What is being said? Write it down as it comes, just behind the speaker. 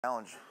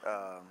challenge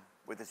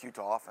with this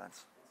Utah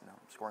offense.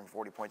 Scoring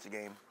 40 points a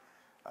game,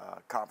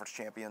 conference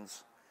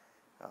champions,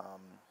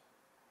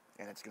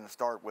 and it's going to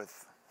start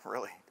with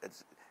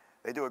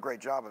they do a great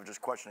job of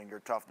just questioning your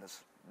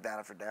toughness down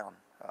after down,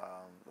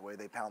 the way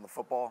they pound the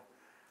football,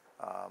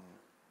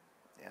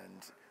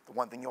 and the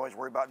one thing you always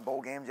worry about in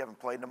bowl games, you haven't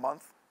played in a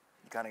month,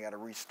 you kind of got to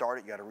restart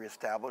it, you got to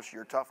reestablish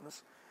your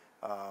toughness.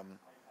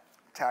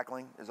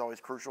 Tackling is always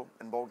crucial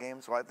in bowl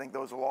games, so I think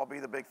those will all be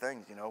the big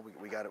things.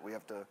 We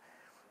have to.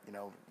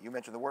 You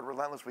mentioned the word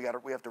relentless. We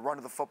have to run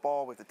to the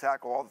football. We have to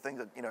tackle all the things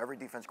that every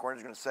defense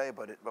coordinator is going to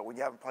say. But when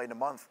you haven't played in a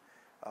month,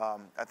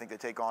 I think they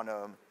take on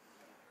an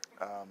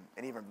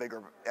even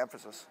bigger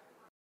emphasis.